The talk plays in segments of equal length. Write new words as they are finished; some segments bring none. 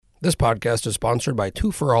This podcast is sponsored by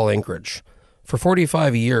Two for All Anchorage. For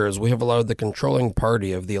 45 years, we have allowed the controlling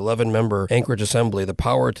party of the 11-member Anchorage Assembly the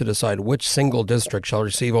power to decide which single district shall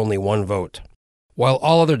receive only one vote, while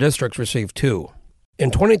all other districts receive two.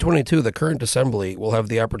 In 2022, the current Assembly will have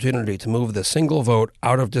the opportunity to move the single vote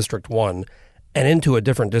out of District 1 and into a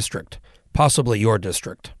different district, possibly your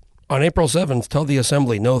district. On April 7th, tell the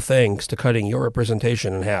Assembly no thanks to cutting your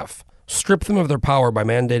representation in half. Strip them of their power by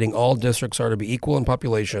mandating all districts are to be equal in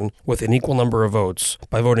population with an equal number of votes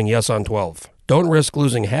by voting yes on 12. Don't risk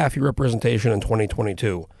losing half your representation in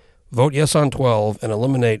 2022. Vote yes on 12 and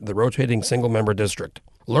eliminate the rotating single-member district.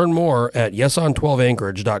 Learn more at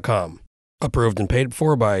yeson12anchorage.com. Approved and paid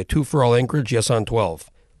for by Two for All Anchorage, Yes on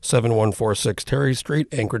 12. 7146 Terry Street,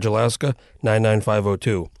 Anchorage, Alaska,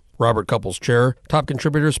 99502. Robert Couples Chair. Top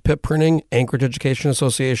contributors, Pip Printing, Anchorage Education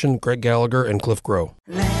Association, Greg Gallagher, and Cliff Grow.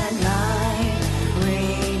 Landline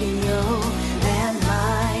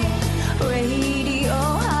radio,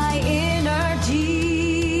 high energy,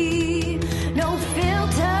 no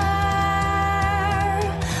filter,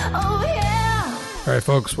 oh yeah. All right,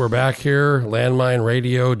 folks, we're back here. Landmine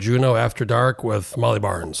Radio, Juno After Dark with Molly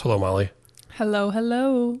Barnes. Hello, Molly. Hello,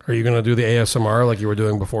 hello. Are you going to do the ASMR like you were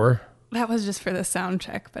doing before? That was just for the sound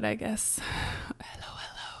check, but I guess.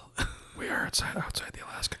 Hello. We are outside the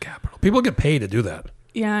Alaska Capitol. People get paid to do that.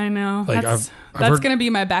 Yeah, I know. Like, that's heard- going to be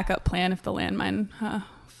my backup plan if the landmine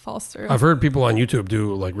falls through. I've heard people on YouTube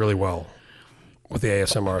do like really well with the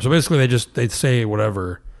ASMR. So basically they say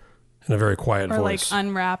whatever in a very quiet or voice. like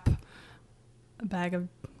unwrap a bag of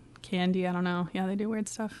candy. I don't know. Yeah, they do weird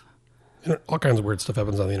stuff. All kinds of weird stuff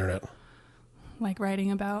happens on the internet. Like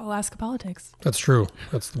writing about Alaska politics. That's true.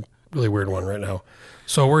 That's the really weird one right now.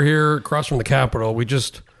 So we're here across from the Capitol. We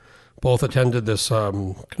just both attended this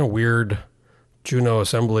kind of weird Juneau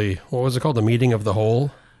Assembly. What was it called? The Meeting of the Whole?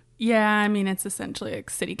 Yeah, I mean, it's essentially a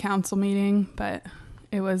city council meeting, but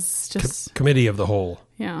it was just... Committee of the Whole.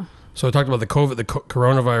 Yeah. So we talked about the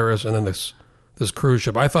coronavirus, and then this cruise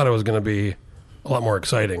ship. I thought it was going to be a lot more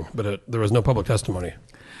exciting, but there was no public testimony.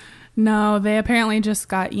 No, they apparently just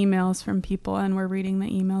got emails from people and we're reading the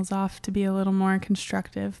emails off to be a little more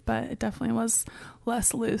constructive, but it definitely was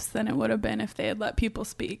less loose than it would have been if they had let people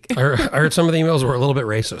speak. I heard some of the emails were a little bit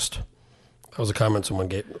racist. That was a comment someone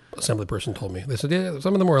assembly person told me. They said, yeah,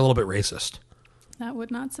 some of them were a little bit racist. That would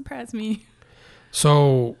not surprise me.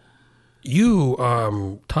 So you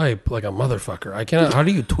type like a motherfucker. How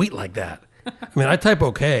do you tweet like that? I mean, I type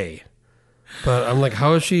okay, but I'm like,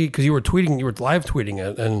 how is she? Because you were live tweeting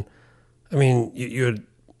it, and I mean, you had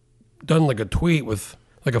done like a tweet with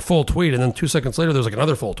like a full tweet, and then 2 seconds later, there's like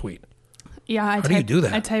another full tweet. Yeah, How do you do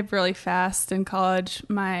that? I type really fast. In college,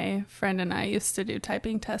 my friend and I used to do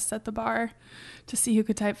typing tests at the bar to see who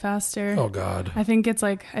could type faster. Oh God! I think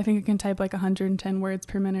I can type like 110 words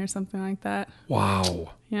per minute or something like that.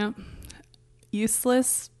 Wow. Yeah,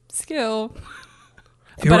 useless skill.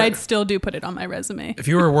 But I'd still do put it on my resume. If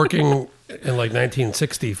you were working in like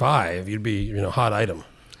 1965, you'd be hot item.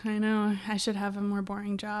 I know. I should have a more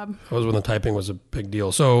boring job. That was when the typing was a big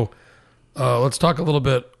deal. So let's talk a little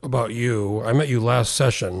bit about you. I met you last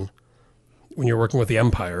session when you were working with the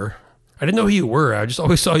Empire. I didn't know who you were. I just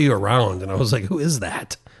always saw you around, and I was like, who is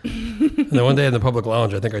that? And then one day in the public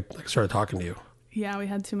lounge, I think I started talking to you. Yeah, we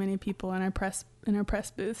had too many people in our press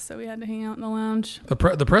booth, so we had to hang out in the lounge. The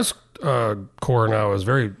press corps now is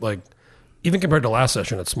very, like, even compared to last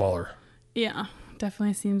session, it's smaller. Yeah,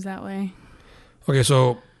 definitely seems that way. Okay,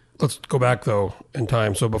 so let's go back, though, in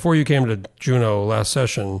time. So before you came to Juneau last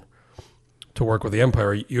session to work with the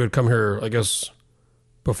Empire, you had come here, I guess,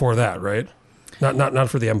 before that, right? Not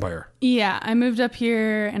for the Empire. Yeah, I moved up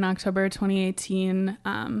here in October 2018.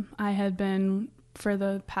 I had been, for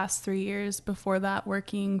the past 3 years before that,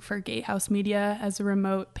 working for Gatehouse Media as a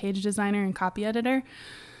remote page designer and copy editor.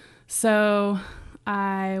 So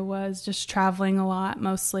I was just traveling a lot,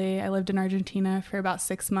 mostly. I lived in Argentina for about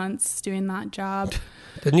 6 months doing that job.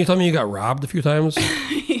 Didn't you tell me you got robbed a few times?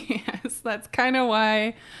 Yes, that's kind of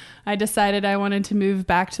why I decided I wanted to move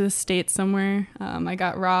back to the States somewhere. I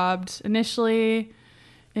got robbed initially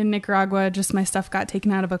in Nicaragua. Just my stuff got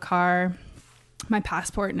taken out of a car, my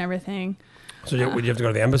passport and everything. So would you have to go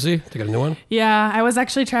to the embassy to get a new one? Yeah, I was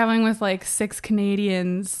actually traveling with like 6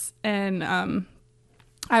 Canadians, and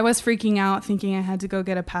I was freaking out thinking I had to go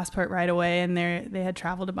get a passport right away, and they had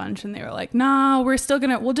traveled a bunch, and they were like, no,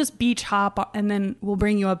 we'll just beach hop, and then we'll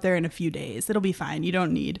bring you up there in a few days. It'll be fine. You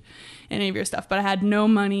don't need any of your stuff. But I had no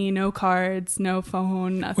money, no cards, no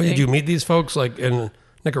phone, nothing. Wait, did you meet these folks like in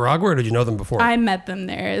Nicaragua, or did you know them before? I met them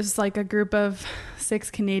there. It was like a group of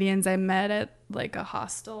 6 Canadians I met at like a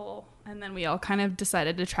hostel And then we all kind of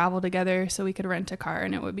decided to travel together so we could rent a car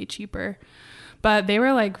and it would be cheaper. But they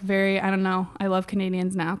were like I don't know. I love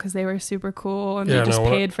Canadians now because they were super cool and they just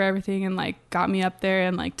paid for everything and like got me up there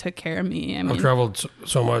and like took care of me. I mean, I've traveled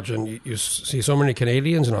so much and you see so many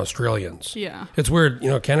Canadians and Australians. Yeah. It's weird.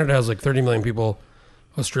 Canada has like 30 million people.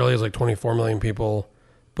 Australia has like 24 million people.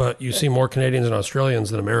 But you see more Canadians and Australians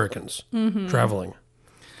than Americans traveling.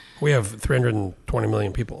 We have 320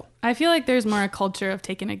 million people. I feel like there's more a culture of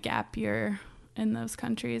taking a gap year in those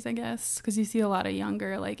countries, I guess, because you see a lot of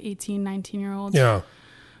younger, like 18, 19-year-olds. Yeah.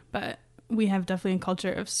 But we have definitely a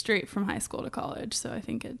culture of straight from high school to college, so I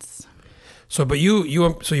think it's... So, but you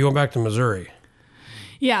went back to Missouri.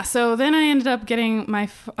 Yeah, so then I ended up getting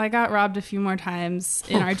I got robbed a few more times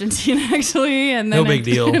in Argentina, actually. And then No big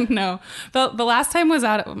deal. No. The last time was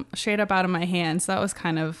straight up out of my hand, so that was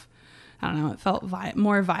kind of... I don't know, it felt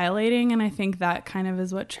more violating, and I think that kind of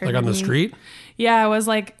is what triggered me. Like on the street? Yeah, I was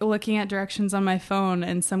like looking at directions on my phone,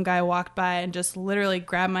 and some guy walked by and just literally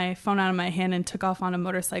grabbed my phone out of my hand and took off on a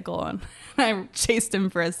motorcycle, and I chased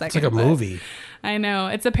him for a second. It's like a movie. I know.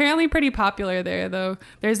 It's apparently pretty popular there, though.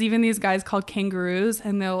 There's even these guys called kangaroos,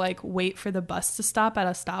 and they'll like wait for the bus to stop at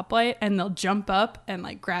a stoplight, and they'll jump up and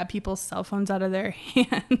like grab people's cell phones out of their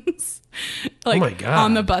hands, like oh my God.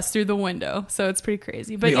 on the bus through the window. So it's pretty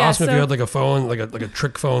crazy. But It'd be yeah, awesome if you had like a phone, like a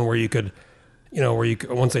trick phone where you could,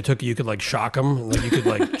 once they took you could like shock them, and like you could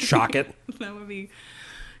like shock it. That would be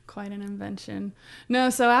quite an invention. No,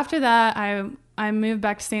 so after that, I moved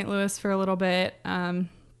back to St. Louis for a little bit.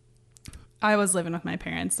 I was living with my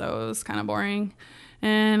parents, so it was kind of boring.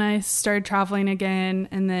 And I started traveling again,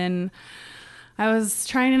 and then I was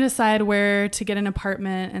trying to decide where to get an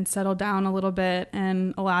apartment and settle down a little bit.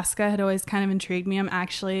 And Alaska had always kind of intrigued me. I'm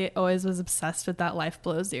actually always was obsessed with that Life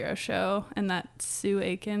Below Zero show and that Sue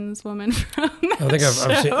Aikens woman from that I think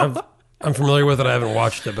I've seen. I'm familiar with it. I haven't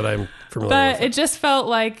watched it, but I'm familiar with it. But it just felt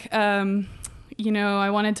like, I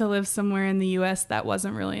wanted to live somewhere in the U.S. that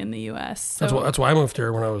wasn't really in the U.S. So That's why I moved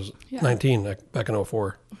here when I was 19, back in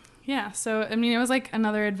 2004. Yeah. So, I mean, it was like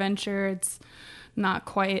another adventure. It's not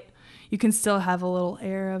quite, you can still have a little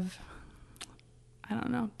air of, I don't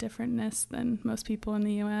know, differentness than most people in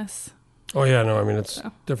the U.S. Oh, yeah. No, I mean, it's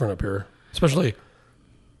different up here. Especially,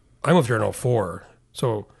 I moved here in 2004.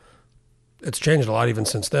 So it's changed a lot even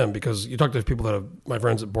since then, because you talk to people that have, my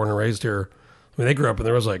friends that born and raised here. I mean, they grew up and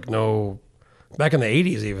there was like no, back in the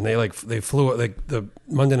 80s even, they flew, like the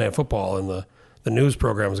Monday Night Football and the news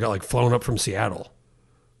programs got like flown up from Seattle.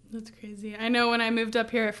 That's crazy. I know when I moved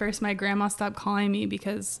up here at first, my grandma stopped calling me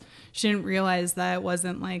because she didn't realize that it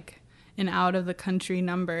wasn't like an out of the country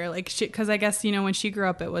number. Like because I guess, when she grew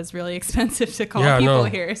up, it was really expensive to call people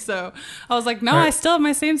here. So I was like, no, I still have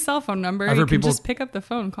my same cell phone number. You can just pick up the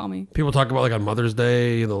phone and call me. People talk about like on Mother's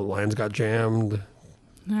Day, the lines got jammed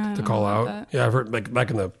to call out. That. Yeah, I've heard like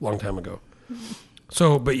back in the long time ago.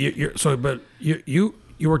 So, but you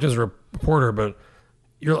worked as a reporter, but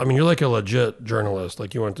you're like a legit journalist.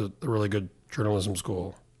 Like you went to a really good journalism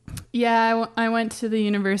school. Yeah, I went to the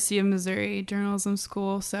University of Missouri Journalism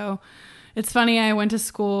School. So it's funny, I went to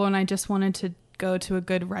school and I just wanted to go to a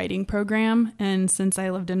good writing program. And since I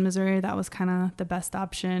lived in Missouri, that was kind of the best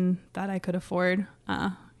option that I could afford,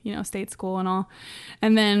 state school and all.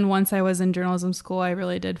 And then once I was in journalism school, I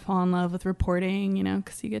really did fall in love with reporting,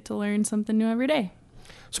 because you get to learn something new every day.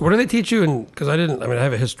 So what do they teach you? Because I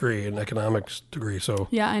have a history and economics degree, so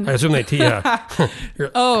yeah, I know. I assume they teach.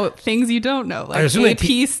 Yeah. Things you don't know, like I assume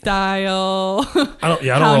AP style. I don't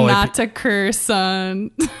how roll not AP. to curse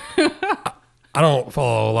on. I don't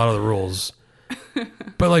follow a lot of the rules,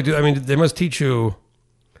 but they must teach you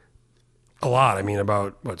a lot. I mean,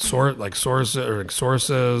 about what sources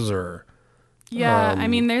or. Yeah,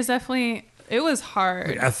 there's definitely. It was hard.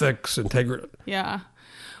 Like ethics, integrity. Yeah.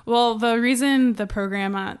 Well, the reason the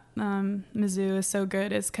program at Mizzou is so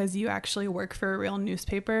good is because you actually work for a real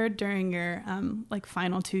newspaper during your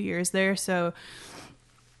final 2 years there. So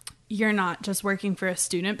you're not just working for a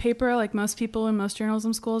student paper like most people in most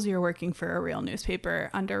journalism schools. You're working for a real newspaper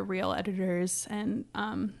under real editors, and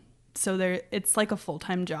so it's like a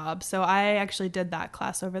full-time job. So I actually did that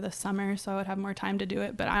class over the summer, so I would have more time to do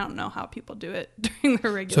it. But I don't know how people do it during the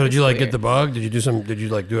regular. So did you school year. get the bug? Did you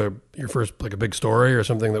do your first a big story or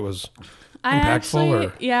something that was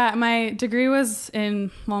impactful? Yeah, my degree was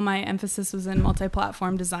my emphasis was in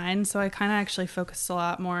multi-platform design. So I kind of actually focused a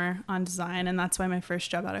lot more on design, and that's why my first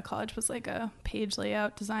job out of college was like a page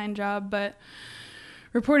layout design job. But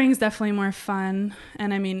reporting is definitely more fun,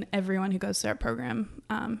 and everyone who goes to our program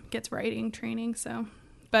gets writing training. So,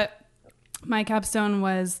 but my capstone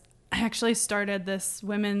was I actually started this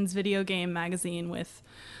women's video game magazine with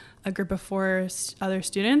a group of four other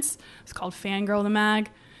students. It's called Fangirl the Mag.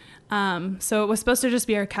 So it was supposed to just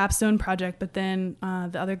be our capstone project, but then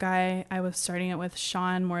the other guy I was starting it with,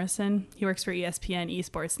 Sean Morrison, he works for ESPN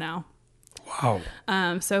Esports now.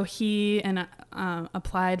 Wow. So he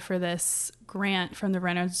applied for this grant from the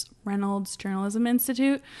Reynolds Journalism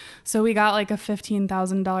Institute. So we got like a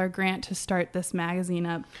 $15,000 grant to start this magazine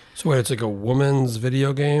up. So wait, it's like a woman's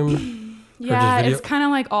video game? Yeah, it's kind of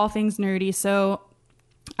like all things nerdy. So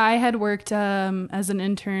I had worked as an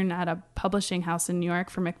intern at a publishing house in New York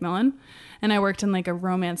for Macmillan, and I worked in like a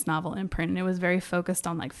romance novel imprint, and it was very focused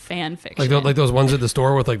on like fan fiction. Like those ones at the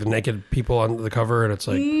store with like the naked people on the cover, and it's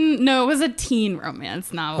like... No, it was a teen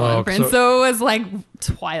romance novel imprint, so it was like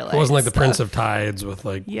Twilight. It wasn't like stuff. the Prince of Tides with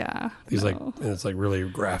like... Yeah. These like... And it's like really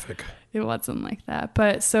graphic. It wasn't like that.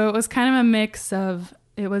 But so it was kind of a mix of...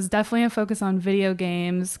 It was definitely a focus on video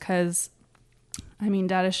games because, I mean,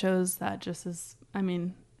 data shows that just is... I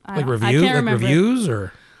mean... Like remember. reviews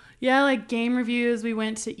or... Yeah, like game reviews. We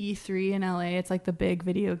went to E3 in LA. It's like the big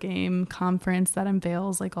video game conference that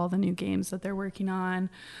unveils like all the new games that they're working on.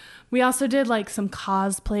 We also did like some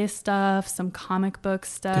cosplay stuff, some comic book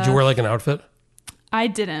stuff. Did you wear like an outfit? I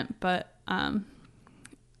didn't, but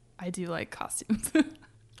I do like costumes. I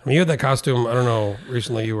mean, you had that costume. I don't know.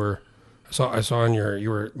 Recently, I saw on you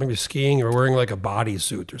were maybe skiing. You were wearing like a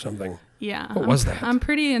bodysuit or something. Yeah. What was that? I'm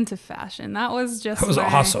pretty into fashion. That was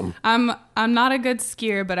awesome. I'm not a good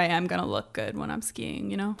skier, but I am gonna look good when I'm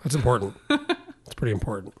skiing. You know. That's important. It's pretty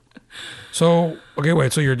important. So okay,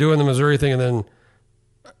 wait. So you're doing the Missouri thing, and then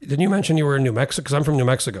didn't you mention you were in New Mexico? Because I'm from New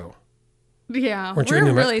Mexico. Yeah, Weren't you in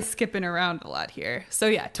we're New really skipping around a lot here. So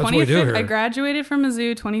yeah, what we do here. I graduated from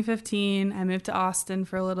Mizzou 2015. I moved to Austin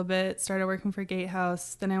for a little bit, started working for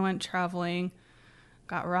Gatehouse. Then I went traveling,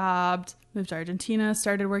 got robbed, moved to Argentina,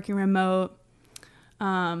 started working remote.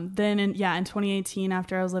 Then in 2018,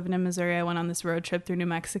 after I was living in Missouri, I went on this road trip through New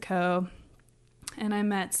Mexico, and I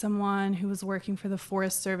met someone who was working for the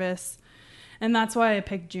Forest Service. And that's why I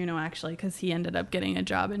picked Juneau, actually, because he ended up getting a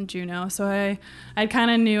job in Juneau. So I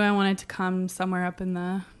kind of knew I wanted to come somewhere up in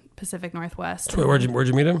the Pacific Northwest. Wait, where'd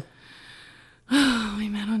you meet him? We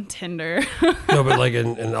met on Tinder. No, but like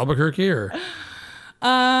in Albuquerque or?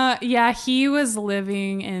 Yeah, he was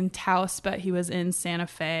living in Taos, but he was in Santa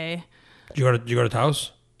Fe. Did you go to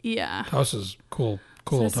Taos? Yeah. Taos is cool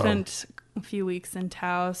So I little town. spent a few weeks in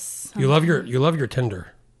Taos. You love your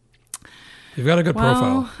Tinder. You've got a good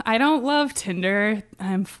profile. I don't love Tinder.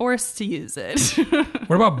 I'm forced to use it.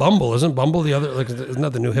 What about Bumble? Isn't Bumble the other? Like, isn't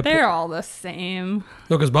that the new hip? They're all the same.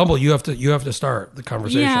 No, because Bumble, you have to start the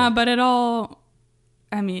conversation. Yeah, but it's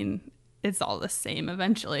all the same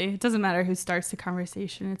eventually. It doesn't matter who starts the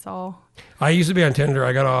conversation. It's all... I used to be on Tinder.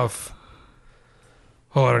 I got off...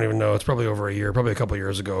 I don't even know. It's probably over a year, probably a couple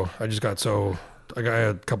years ago. I just got I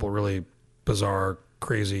had a couple really bizarre,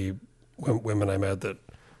 crazy women I met that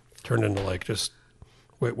turned into like just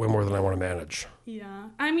way more than I want to manage. Yeah.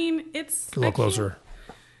 I mean, it's... Get a little closer.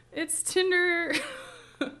 It's Tinder.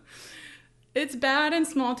 It's bad in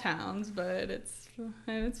small towns, but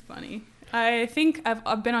it's funny. I think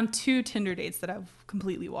I've been on 2 Tinder dates that I've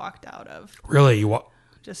completely walked out of. Really?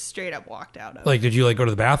 Just straight up walked out of. Like, did you like go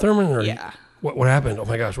to the bathroom? Or Yeah. What happened? Oh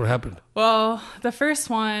my gosh, what happened? Well, the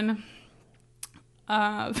first one,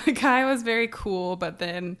 the guy was very cool, but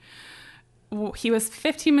then he was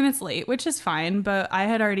 15 minutes late, which is fine, but I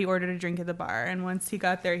had already ordered a drink at the bar. And once he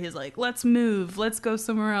got there, he's like, let's move. Let's go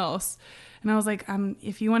somewhere else. And I was like,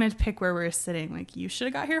 if you wanted to pick where we were sitting, like, you should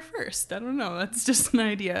have got here first. I don't know. That's just an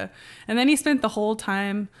idea. And then he spent the whole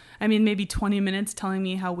time, maybe 20 minutes telling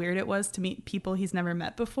me how weird it was to meet people he's never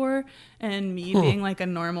met before. And me being like a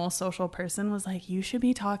normal social person was like, you should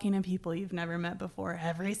be talking to people you've never met before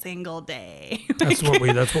every single day. That's what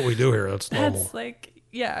we do here. That's normal. That's like,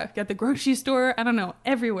 yeah, at the grocery store. I don't know,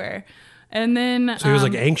 everywhere. And then... So he was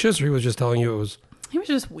like anxious, or he was just telling you it was... He was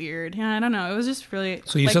just weird. Yeah, I don't know. It was just really...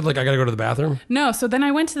 So you said like, I got to go to the bathroom? No. So then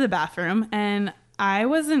I went to the bathroom and I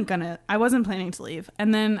wasn't planning to leave.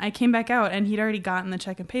 And then I came back out and he'd already gotten the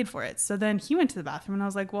check and paid for it. So then he went to the bathroom and I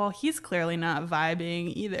was like, well, he's clearly not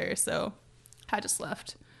vibing either. So I just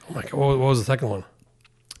left. Oh my God. What was the second one?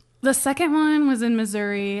 The second one was in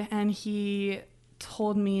Missouri and he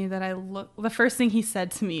told me that the first thing he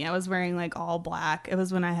said to me, I was wearing like all black. It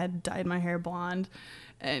was when I had dyed my hair blonde.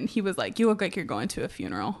 And he was like, you look like you're going to a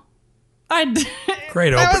funeral.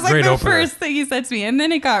 Great That was like great the opener. first thing he said to me. And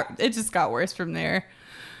then it just got worse from there.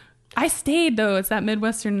 I stayed though. It's that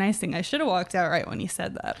Midwestern nice thing. I should have walked out right when he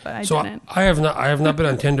said that, but I didn't. I have not been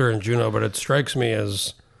on Tinder in Juneau, but it strikes me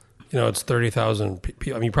as, it's 30,000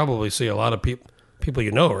 people. I mean, you probably see a lot of people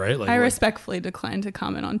you know, right? Like, I respectfully decline to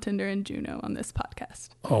comment on Tinder and Juno on this podcast.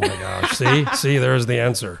 oh my gosh. See, there's the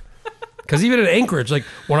answer. Because even in Anchorage, like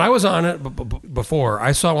when I was on it before,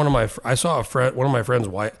 I saw one of my friend's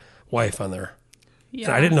wife on there. Yeah.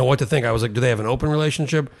 And I didn't know what to think. I was like, do they have an open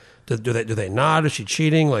relationship? Do they not? Is she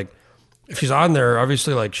cheating? Like, if she's on there,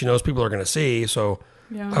 obviously, like she knows people are going to see. So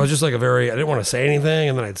Yeah. I was just like I didn't want to say anything,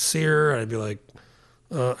 and then I'd see her, and I'd be like,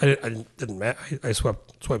 I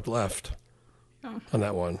swiped left on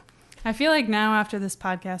that one. I feel like now after this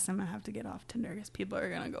podcast, I'm gonna have to get off Tinder because people are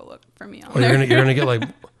gonna go look for me on Oh, there. you're gonna get like,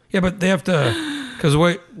 yeah, but they have to, because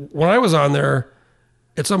when I was on there,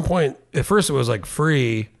 at some point, at first it was like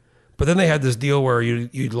free, but then they had this deal where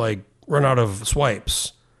you'd like run out of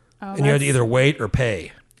swipes, Oh, and you had to that's- either wait or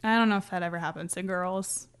pay. I don't know if that ever happens to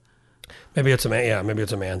girls. Maybe it's a man. Yeah, maybe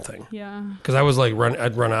it's a man thing. Yeah. Because I was like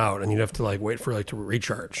I'd run out, and you'd have to like wait for like to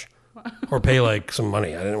recharge, or pay like some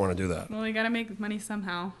money. I didn't want to do that. Well, we gotta make money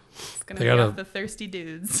somehow. It's gonna They be gotta- off the thirsty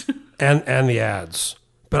dudes. And the ads.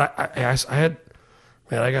 But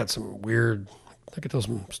I got some weird. I could tell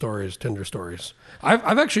some stories, Tinder stories.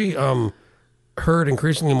 I've actually heard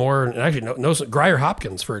increasingly more, and actually no Grier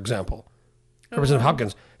Hopkins, for example, Representative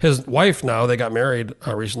Hopkins, his wife now, they got married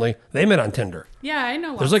recently. They met on Tinder. Yeah, I know.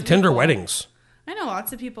 Lots There's like of Tinder people. weddings. I know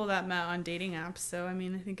lots of people that met on dating apps. So I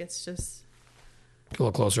mean, I think it's just Get a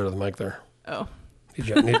little closer to the mic there. oh. Need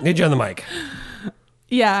you on the mic.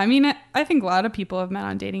 Yeah, I mean, I think a lot of people have met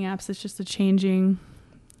on dating apps. It's just a changing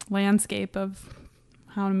landscape of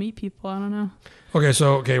how to meet people. I don't know.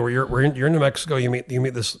 Okay, you're in New Mexico. You meet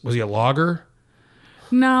this. Was he a logger?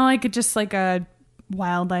 No, like just like a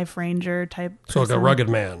wildlife ranger type. So like a person. rugged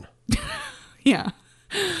man. Yeah.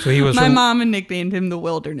 So he was My from, mom nicknamed him the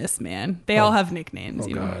Wilderness Man. They all have nicknames, Oh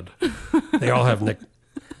you know. God, they all have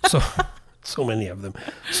so many of them.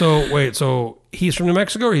 So wait, so he's from New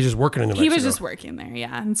Mexico, or he's just working in New Mexico? He was just working there,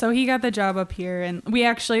 yeah. And so he got the job up here. And we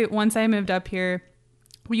actually, once I moved up here,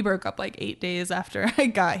 we broke up like 8 days after I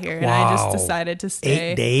got here. And I just Wow. decided to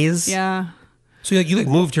stay. 8 days. Yeah. So you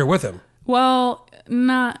moved here with him? Well,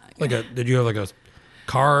 not. Did you have like a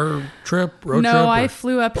car trip, road No, trip? I or-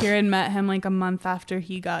 flew up here and met him like a month after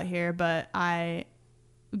he got here. But I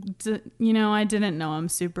didn't know him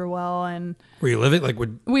super well. And Were you living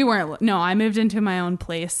we weren't. No, I moved into my own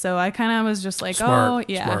place. So I kind of was just like, Smart, oh,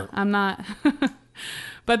 yeah, smart. I'm not.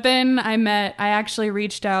 But then I actually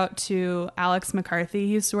reached out to Alex McCarthy.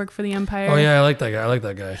 He used to work for the Empire. Oh yeah, I like that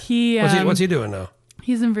guy. He, What's he doing now?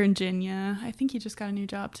 He's in Virginia. I think he just got a new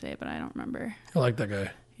job today, but I don't remember. I like that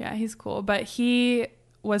guy. Yeah, he's cool. But he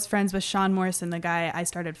was friends with Sean Morrison, the guy I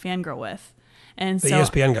started Fangirl with. And The so,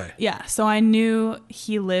 ESPN guy. yeah, so I knew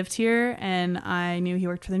he lived here and I knew he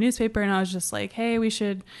worked for the newspaper, and I was just like, hey, we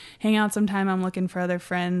should hang out sometime. I'm looking for other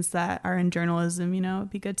friends that are in journalism, it'd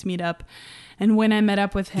be good to meet up. And when I met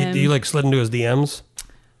up with him, Do you slid into his DMs?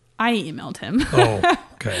 I emailed him. Oh,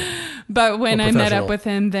 okay. But when Well, I met up professional. with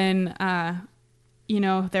him, then,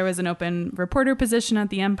 there was an open reporter position at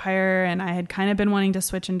the Empire, and I had kind of been wanting to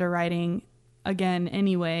switch into writing again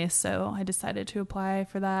anyway, so I decided to apply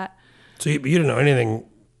for that. So you didn't know anything,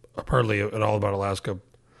 hardly at all, about Alaska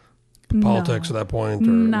politics at that point,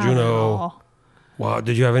 or Not at Juneau? all. Wow.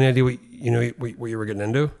 Did you have any idea what you were getting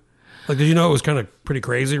into? Like, did you know it was kind of pretty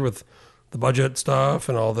crazy with the budget stuff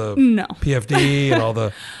and all the No. PFD and all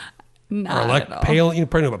the Not at all. Palin? You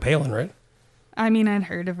probably know about Palin, right? I mean, I'd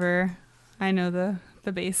heard of her. I know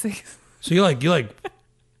the basics. So you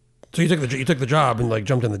took the job and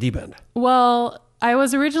jumped in the deep end. Well, I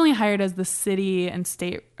was originally hired as the city and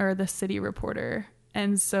state, or the city reporter.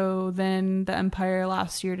 And so then the Empire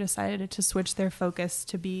last year decided to switch their focus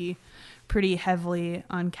to be pretty heavily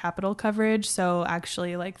on Capitol coverage. So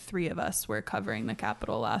actually 3 of us were covering the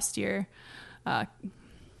Capitol last year.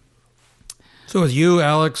 So it was you,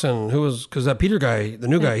 Alex, and who was, because that Peter guy, the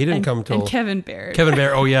new guy, he didn't come till And Kevin Baird. Kevin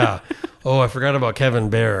Baird. Oh yeah. Oh, I forgot about Kevin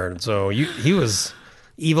Baird. So he was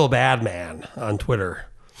evil bad man on Twitter.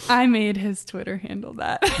 I made his Twitter handle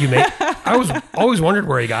that. I was always wondered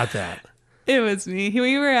where he got that. It was me.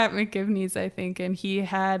 We were at McGivney's, I think, and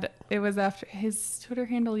it was after his Twitter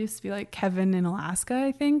handle used to be Kevin in Alaska,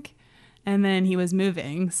 I think. And then he was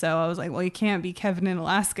moving. So I was like, well, you can't be Kevin in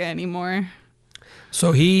Alaska anymore.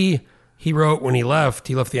 So he wrote, when he left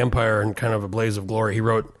the Empire in kind of a blaze of glory. He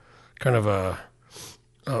wrote kind of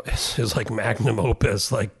his magnum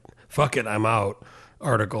opus, fuck it, I'm out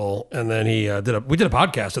article. And then we did a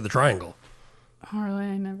podcast at the Triangle. Oh,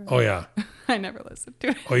 really? Oh yeah. I never listened to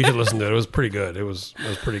it. Oh, you should listen to it. It was pretty good. It was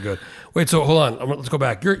pretty good. Wait, so hold on. Let's go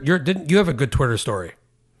back. Didn't you have a good Twitter story?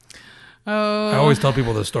 Oh. I always tell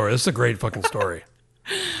people this story. This is a great fucking story.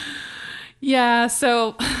 Yeah,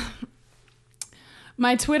 so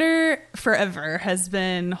My Twitter forever has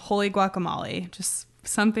been Holy Guacamole. Just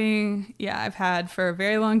something, I've had for a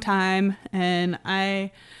very long time. And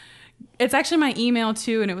it's actually my email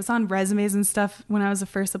too. And it was on resumes and stuff when I was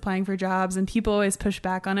first applying for jobs, and people always push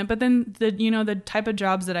back on it. But then the type of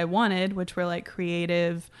jobs that I wanted, which were like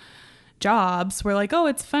creative jobs, were like, oh,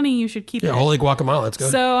 it's funny, you should keep it. Yeah, Holy Guacamole, that's good.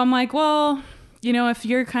 So I'm like, well, if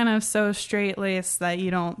you're kind of so straight-laced that you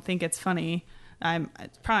don't think it's funny,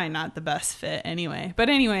 it's probably not the best fit anyway. But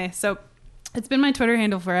anyway, so it's been my Twitter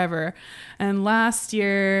handle forever. And last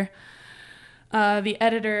year, the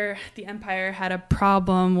editor, the Empire, had a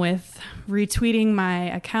problem with retweeting my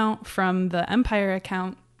account from the Empire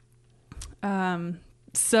account. But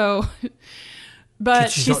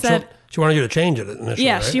she said... She wanted you to change it initially,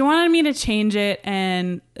 Yeah, right? she wanted me to change it,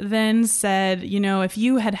 and then said, if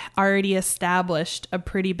you had already established a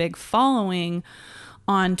pretty big following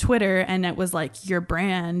on Twitter and it was like your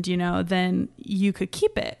brand, then you could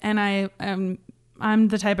keep it. And I'm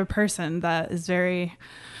the type of person that is very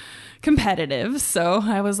competitive. So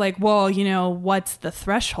I was like, well, what's the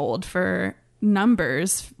threshold for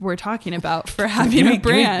numbers we're talking about for having a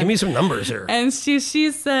brand? Give me some numbers here. And she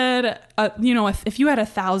said, if you had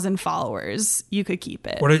 1,000 followers, you could keep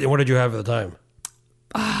it. What did you have at the time?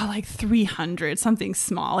 Like 300, something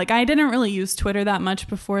small. Like, I didn't really use Twitter that much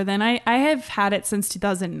before then. I have had it since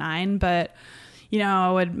 2009, but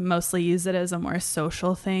I would mostly use it as a more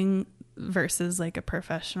social thing versus like a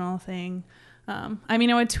professional thing. I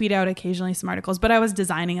would tweet out occasionally some articles, but I was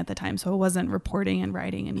designing at the time, so it wasn't reporting and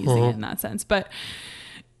writing and using it in that sense. But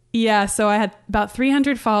yeah, so I had about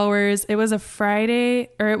 300 followers. It was a Friday,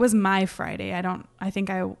 or it was my Friday. I think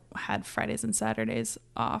I had Fridays and Saturdays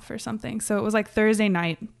off or something. So it was like Thursday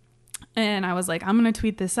night, and I was like, I'm going to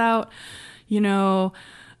tweet this out. My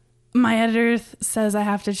editor says I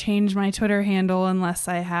have to change my Twitter handle unless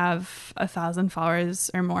I have 1,000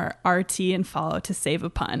 followers or more RT and follow to save a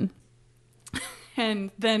pun.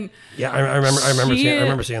 And then I remember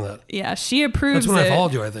seeing that. Yeah, she approves it. That's when I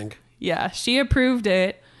followed you, I think. Yeah, she approved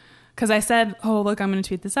it because I said, oh, look, I'm going to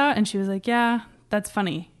tweet this out. And she was like, yeah, that's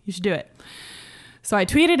funny. You should do it. So I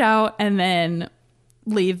tweeted out and then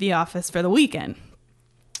leave the office for the weekend.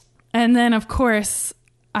 And then, of course,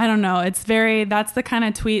 I don't know. That's the kind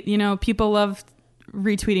of tweet, people love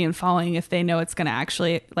retweeting and following if they know it's going to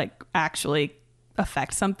actually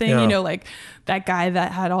affect something. Yeah. Like that guy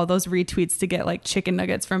that had all those retweets to get like chicken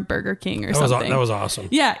nuggets from Burger King or something. That was awesome.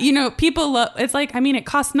 Yeah, people love. It's like, it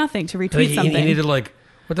costs nothing to retweet something. He needed like,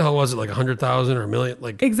 what the hell was it, like 100,000 or a million?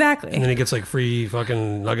 Like exactly. And then he gets like free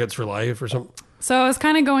fucking nuggets for life or something. So I was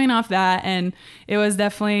kind of going off that, and it was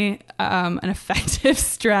definitely an effective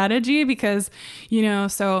strategy because,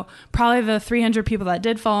 so probably the 300 people that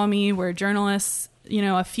did follow me were journalists,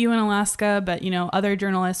 a few in Alaska, but, other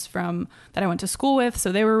journalists that I went to school with.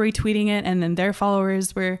 So they were retweeting it, and then their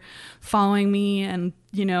followers were following me, and,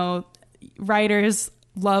 writers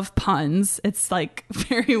love puns. It's like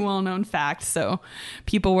very well-known fact. So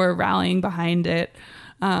people were rallying behind it.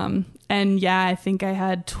 And yeah, I think I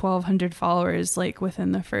had 1,200 followers like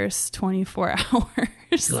within the first 24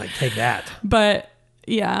 hours. You're like, take that. But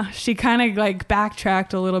yeah, she kind of like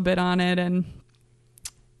backtracked a little bit on it, and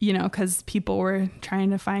because people were trying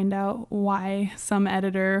to find out why some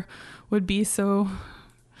editor would be so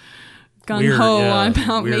gung-ho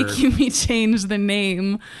about making me change the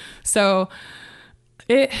name. So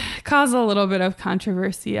it caused a little bit of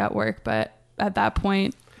controversy at work, but at that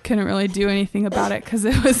point, couldn't really do anything about it because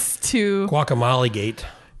it was too... Guacamole gate.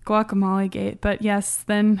 But yes,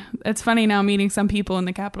 then it's funny now meeting some people in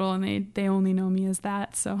the Capitol, and they only know me as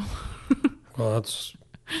that, so... Well, that's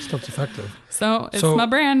effective. So it's my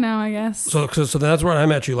brand now, I guess. So that's where I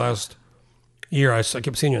met you last year. I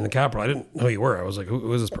kept seeing you in the Capitol. I didn't know who you were. I was like,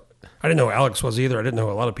 who is this? I didn't know who Alex was either. I didn't know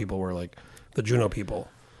who a lot of people were, like the Juno people.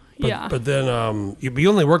 But then you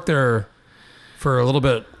only worked there for a little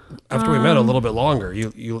bit after we met, a little bit longer.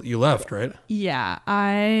 You left, right? Yeah,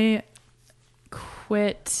 I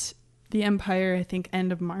quit the Empire, I think,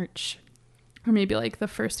 end of March, or maybe like the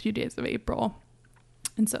first few days of April.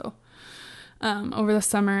 And so over the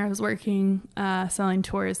summer, I was working selling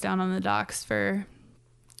tours down on the docks for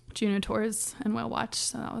Juno Tours and Whale Watch.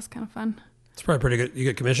 So that was kind of fun. It's probably pretty good. You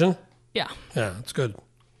get commission? Yeah. Yeah, it's good.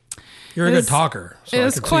 You're a good talker. So it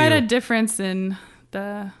was quite a difference in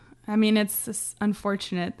it's just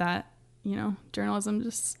unfortunate that, journalism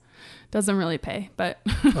just doesn't really pay, but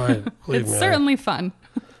it's certainly fun.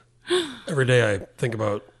 Every day I think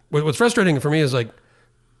about what's frustrating for me is like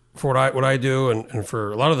for what I do and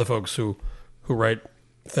for a lot of the folks who write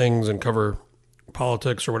things and cover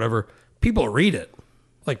politics or whatever, people read it.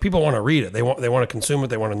 like people want to read it. They want to consume it.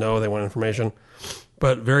 They want to know. They want information,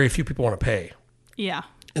 but very few people want to pay. Yeah.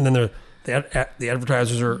 And then the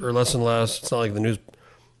advertisers are less and less. It's not like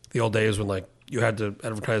the old days when like you had to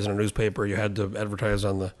advertise in a newspaper, you had to advertise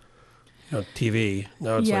on the TV.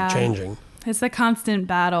 Now it's like changing. It's a constant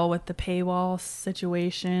battle with the paywall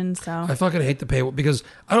situation. So I fucking hate the paywall because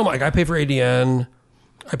I don't like. I pay for ADN,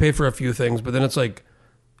 I pay for a few things, but then it's like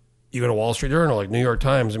you go to Wall Street Journal, like New York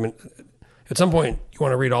Times. I mean, at some point you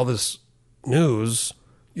want to read all this news.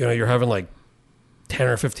 You're having like 10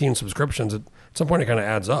 or 15 subscriptions. At some point, it kind of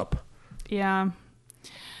adds up. Yeah.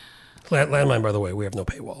 Landline, by the way, we have no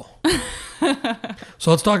paywall. So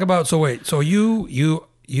let's talk about. So wait. So you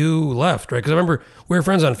left, right? Because I remember we were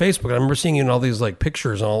friends on Facebook. And I remember seeing you in all these like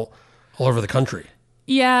pictures all over the country.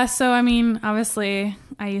 Yeah. So I mean, obviously,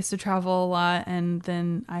 I used to travel a lot, and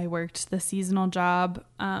then I worked the seasonal job,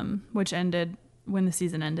 which ended when the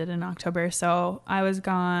season ended in October. So I was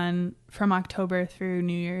gone from October through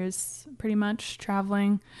New Year's, pretty much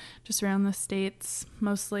traveling just around the States.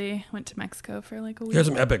 Mostly went to Mexico for like a week. You had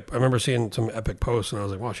some epic. I remember seeing some epic posts, and I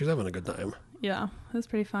was like, "Wow, she's having a good time." Yeah, it was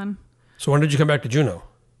pretty fun. So when did you come back to Juneau?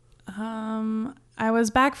 I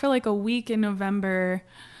was back for like a week in November.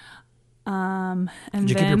 And did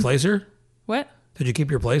you keep your place here? What? Did you keep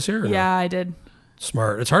your place here? Yeah, I did.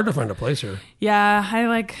 Smart. It's hard to find a place here. Yeah, I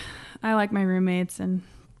like my roommates and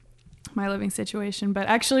my living situation. But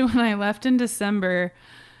actually, when I left in December,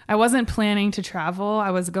 I wasn't planning to travel.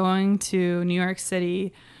 I was going to New York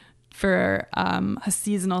City for a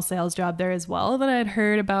seasonal sales job there as well that I'd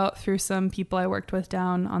heard about through some people I worked with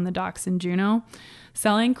down on the docks in Juneau,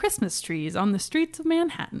 selling Christmas trees on the streets of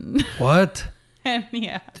Manhattan. What? And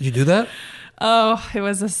yeah. Did you do that? Oh, it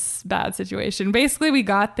was a bad situation. Basically, we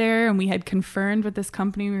got there and we had confirmed with this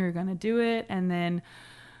company we were going to do it. And then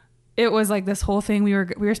it was like this whole thing. We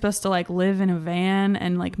were supposed to like live in a van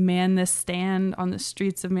and like man this stand on the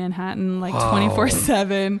streets of Manhattan like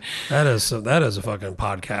 24/7. That is a fucking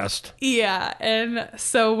podcast. Yeah. And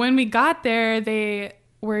so when we got there, we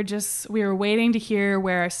were waiting to hear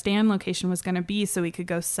where our stand location was going to be so we could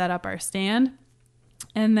go set up our stand.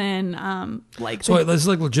 And then so this is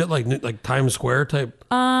like legit like Times Square type.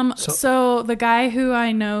 So the guy who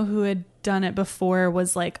I know who had done it before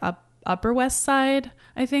was like Upper West Side,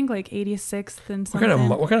 I think, like 86th and something.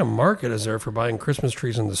 What kind of market is there for buying Christmas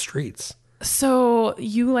trees in the streets? So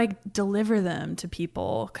you like deliver them to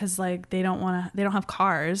people because like they don't have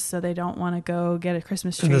cars, so they don't want to go get a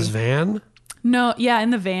Christmas tree in this van. No, yeah, in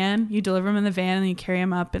the van. You deliver them in the van and you carry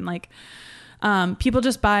them up, and like people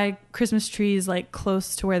just buy Christmas trees like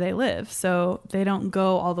close to where they live, so they don't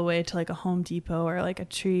go all the way to like a Home Depot or like a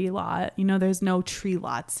tree lot. There's no tree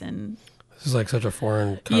lots in. This is like such a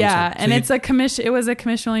foreign concept. Yeah, and it's a commission. It was a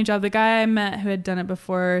commission only job. The guy I met who had done it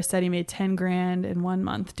before said he made $10,000 in 1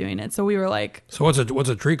 month doing it. So we were like, so what's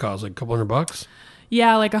a tree cost? Like a couple $100?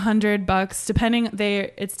 Yeah, like $100, depending.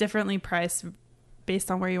 It's differently priced based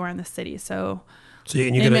on where you are in the city. So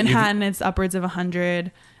in Manhattan, it's upwards of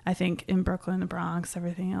 $100. I think in Brooklyn, the Bronx,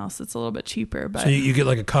 everything else, it's a little bit cheaper. But so you get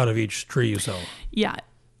like a cut of each tree you sell. Yeah.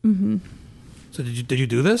 Mm-hmm. So did you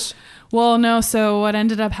do this? Well, no. So what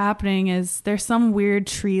ended up happening is there's some weird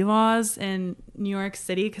tree laws in New York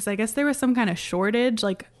City because I guess there was some kind of shortage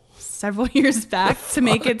like several years back to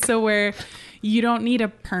make it so where you don't need a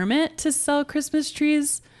permit to sell Christmas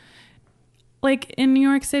trees like in New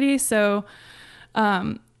York City. So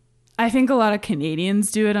I think a lot of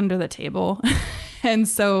Canadians do it under the table. And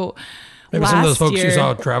so maybe some of those folks you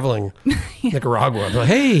saw traveling Nicaragua. Like,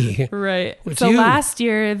 hey, right. So last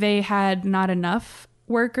year they had not enough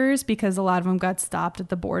workers because a lot of them got stopped at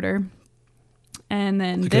the border. And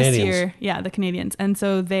then this year, the Canadians. And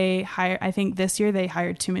so I think this year they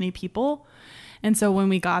hired too many people. And so when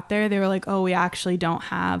we got there, they were like, oh, we actually don't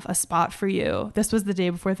have a spot for you. This was the day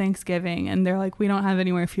before Thanksgiving. And they're like, we don't have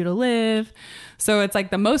anywhere for you to live. So it's like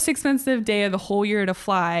the most expensive day of the whole year to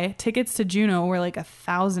fly. Tickets to Juneau were like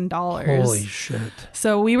 $1,000. Holy shit.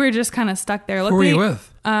 So we were just kind of stuck there. Who were you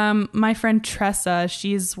with? My friend Tressa,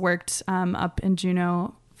 she's worked up in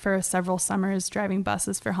Juneau for several summers driving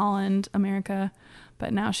buses for Holland America.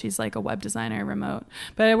 But now she's like a web designer remote.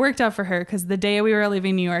 But it worked out for her because the day we were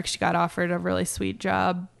leaving New York, she got offered a really sweet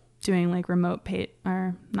job doing like remote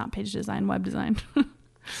not page design, web design.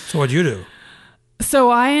 So what'd you do? So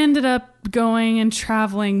I ended up going and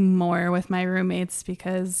traveling more with my roommates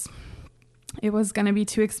because it was going to be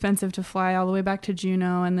too expensive to fly all the way back to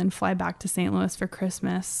Juneau and then fly back to St. Louis for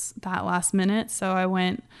Christmas that last minute. So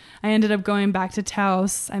I ended up going back to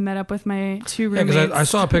Taos. I met up with my two roommates. Yeah, because I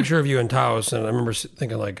saw a picture of you in Taos and I remember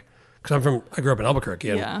thinking like, because I grew up in Albuquerque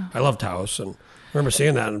and I love Taos. And remember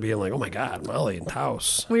seeing that and being like, oh my God, Molly and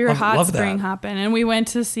Taos. We were Love spring that. hopping, and we went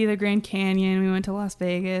to see the Grand Canyon. We went to Las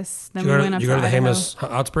Vegas. Then You we go, went to, up you go to the Idaho. Jemez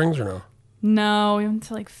Hot Springs or no? No, we went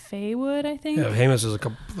to like Faywood, I think. Yeah, Jemez is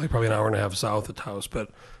probably an hour and a half south of Taos, but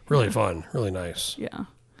really fun, really nice. Yeah.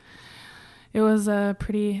 It was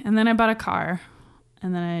pretty. And then I bought a car,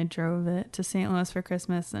 and then I drove it to St. Louis for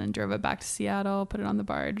Christmas, and drove it back to Seattle, put it on the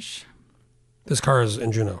barge. This car is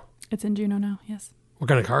in Juneau. It's in Juneau now, yes. What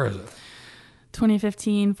kind of car is it?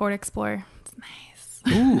 2015 Ford Explorer. It's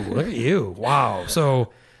nice. Ooh, look at you. Wow. So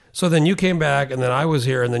then you came back, and then I was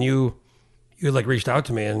here, and then you like reached out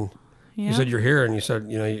to me, and Yeah. you said you're here, and you said,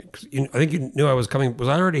 I think you knew I was coming. Was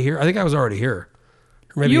I already here? I think I was already here.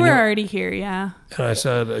 Or maybe You were knew- already here, yeah. And I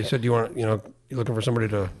said, do you want, you're looking for somebody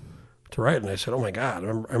to write? And I said, oh my God, I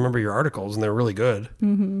remember your articles, and they're really good.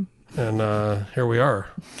 Mm-hmm. And here we are.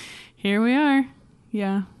 Here we are.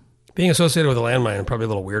 Yeah. Being associated with a landmine is probably a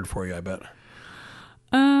little weird for you, I bet.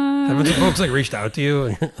 Haven't some folks like reached out to you?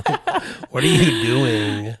 And you're like, what are you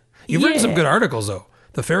doing? You've written some Yeah. good articles though.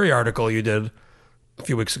 The ferry article you did a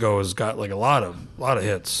few weeks ago has got like a lot of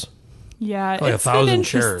hits. Yeah, Like it's 1,000 been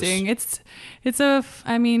shares. interesting.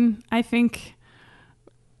 I think,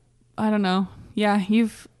 I don't know. Yeah,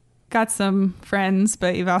 you've got some friends,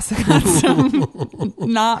 but you've also got some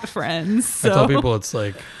not friends. So.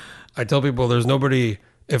 I tell people there's nobody,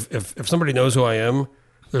 if somebody knows who I am,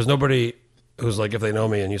 there's nobody who's like, if they know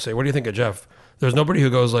me and you say, what do you think of Jeff? There's nobody who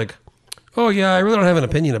goes like, oh yeah, I really don't have an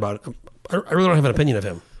opinion about it. I really don't have an opinion of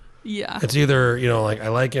him. Yeah, It's either, like I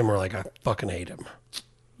like him or like I fucking hate him.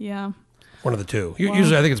 yeah. One of the two. Well-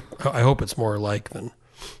 Usually I hope it's more like than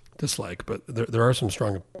dislike, but there are some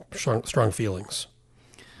strong feelings.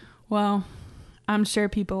 Well, I'm sure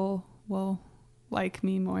people will like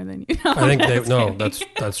me more than you. I think Just kidding.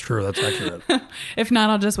 that's true. That's accurate. If not,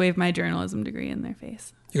 I'll just wave my journalism degree in their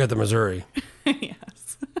face. You got the Missouri.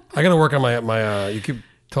 Yes. I got to work on my you keep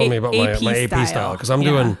telling me about my AP style because I'm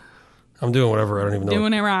doing whatever. I don't even know.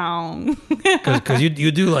 Doing it wrong. Because you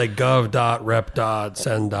do like gov dot rep dot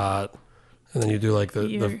send dot, and then you do like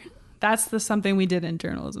the That's something we did in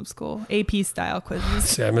journalism school. AP style quizzes.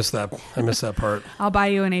 see. I missed that part. I'll buy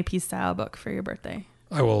you an AP style book for your birthday.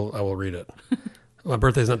 I will read it. My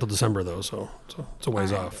birthday's not till December though, so it's a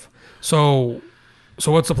ways off. So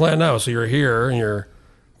what's the plan now? So you're here and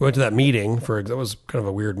we went to that meeting that was kind of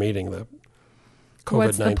a weird meeting. The COVID-19.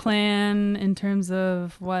 What's the plan in terms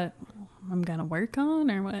of what I'm gonna work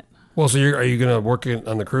on or what? Well, so are you going to work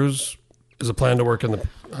on the cruise? Is the plan to work in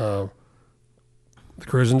the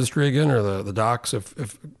cruise industry again, or the docks? If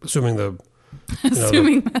assuming the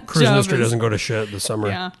Assuming the that cruise job industry is- doesn't go to shit this summer.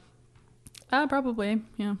 Yeah. Probably.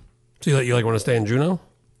 Yeah. So you want to stay in Juneau?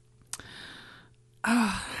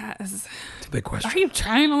 Is- It's a big question. Are you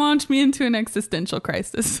trying to launch me into an existential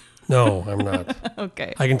crisis? No, I'm not.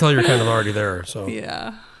 Okay. I can tell you're kind of already there. So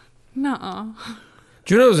Yeah. Nuh-uh.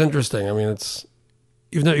 Juneau's interesting. I mean,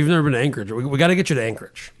 you've never been to Anchorage. We got to get you to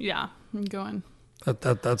Anchorage. Yeah. I'm going.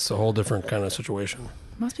 That's a whole different kind of situation.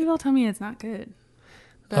 Most people tell me it's not good.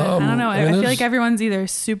 But I Um, don't know. I I, mean, feel there's- like everyone's either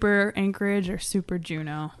super Anchorage or super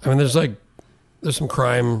Juneau. I mean, there's some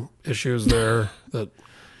crime issues there that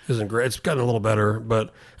isn't great. It's gotten a little better,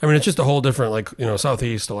 but I mean, it's just a whole different,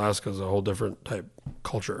 Southeast Alaska is a whole different type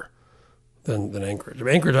culture than Anchorage. I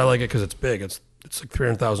mean, Anchorage, I like it because it's big. It's like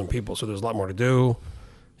 300,000 people, so there's a lot more to do.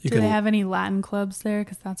 Do they have any Latin clubs there?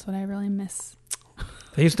 Because that's what I really miss.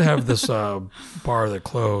 They used to have this bar that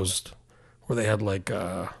closed where they had like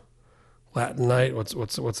Latin night. What's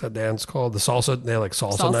that dance called? The salsa. They had like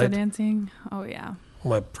salsa night. dancing. Oh yeah.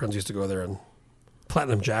 My friends used to go there, and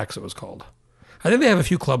Platinum Jacks it was called. I think they have a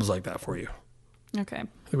few clubs like that for you. Okay.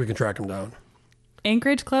 I think we can track them down.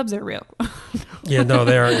 Anchorage clubs are real. Yeah, no,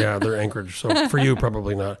 they are. Yeah, they're Anchorage. So for you,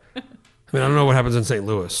 probably not. I mean, I don't know what happens in St.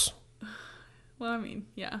 Louis. Well, I mean,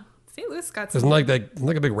 yeah. St. Louis got Isn't like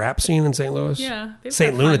a big rap scene in St. Louis? Yeah, they've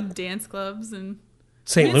St. got fun Lunat- dance clubs and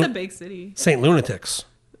St. it's a big city. St. Lunatics.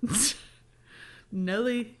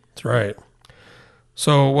 Nelly. That's right.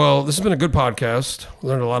 So, well, this has been a good podcast. We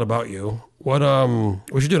learned a lot about you.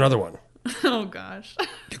 We should do another one. Oh gosh.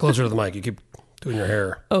 Get closer to the mic. You keep doing your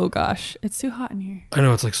hair. Oh gosh, it's too hot in here. I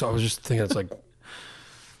know, it's like, so I was just thinking it's like,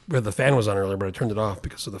 the fan was on earlier, but I turned it off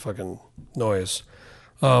because of the fucking noise.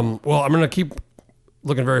 Well, I'm going to keep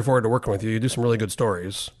looking very forward to working with you. You do some really good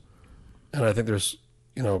stories. And I think there's,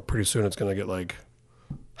 pretty soon it's going to get like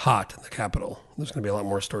hot in the capital. There's going to be a lot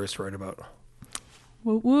more stories to write about.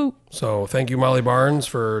 Woo woo. So thank you, Molly Barnes,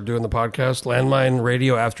 for doing the podcast. Landmine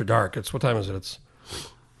Radio After Dark. What time is it? It's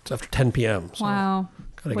after 10 p.m. So Wow.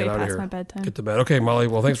 gotta Way get out of past here. my bedtime. Get to bed. Okay, Molly.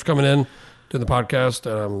 Well, thanks for coming in, doing the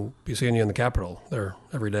podcast. Be seeing you in the Capitol there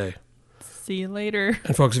every day. See you later.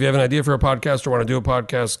 And folks, if you have an idea for a podcast or want to do a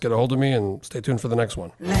podcast, get a hold of me and stay tuned for the next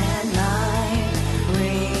one. Landline.